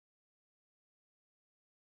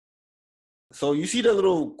So you see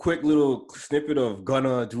the quick little snippet of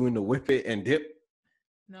Gunna doing the whippet and dip?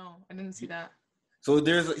 No, I didn't see that.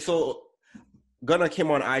 So Gunna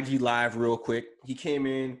came on IG Live real quick. He came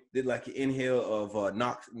in, did like an inhale of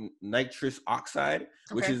nitrous oxide,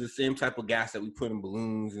 which Okay. is the same type of gas that we put in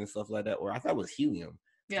balloons and stuff like that. Or I thought it was helium.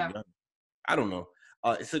 Yeah. I don't know.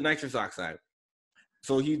 It's a nitrous oxide.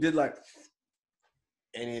 So he did like,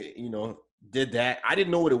 and it, did that. I didn't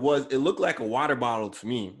know what it was. It looked like a water bottle to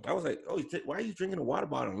me. I was like, oh, why are you drinking a water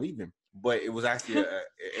bottle and leaving? But it was actually an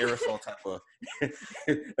aerosol type of.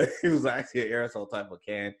 It was actually an aerosol type of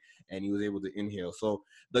can, and he was able to inhale. So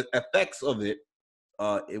the effects of it,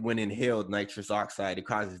 when inhaled nitrous oxide, it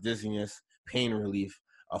causes dizziness, pain relief,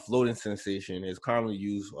 a floating sensation. Is commonly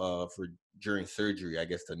used for during surgery, I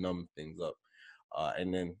guess, to numb things up.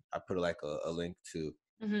 And then I put like a link to.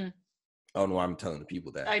 Mm-hmm. I don't know why I'm telling the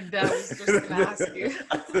people that. I was just gonna ask you.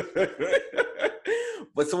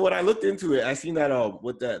 But so when I looked into it, I seen that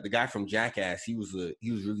with the guy from Jackass, he was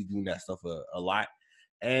really doing that stuff a lot.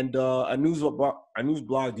 And a news blog,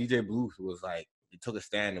 DJ Bluth, was like, he took a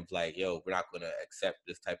stand of like, yo, we're not gonna accept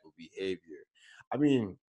this type of behavior. I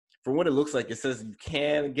mean, from what it looks like, it says you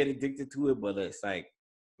can get addicted to it, but it's like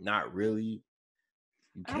not really.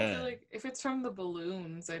 You I don't feel can. like if it's from the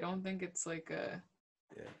balloons, I don't think it's like a.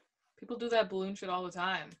 Yeah. People do that balloon shit all the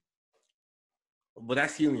time. But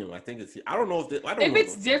that's helium. I think it's. I don't know if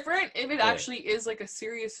it's different. If it actually is like a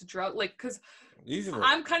serious drug, like, because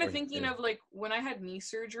I'm kind of thinking of like when I had knee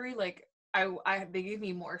surgery, like they gave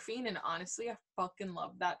me morphine, and honestly, I fucking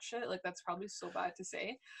love that shit. Like, that's probably so bad to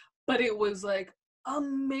say, but it was like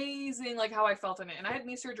amazing, like how I felt in it. And I had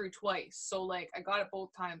knee surgery twice, so like I got it both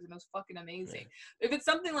times, and it was fucking amazing. Yeah. If it's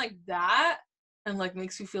something like that and like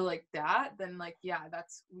makes you feel like that, then like we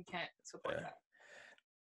can't support that.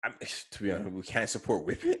 To be honest, we can't support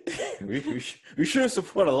Whippet. we shouldn't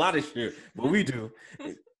support a lot of shit, but we do.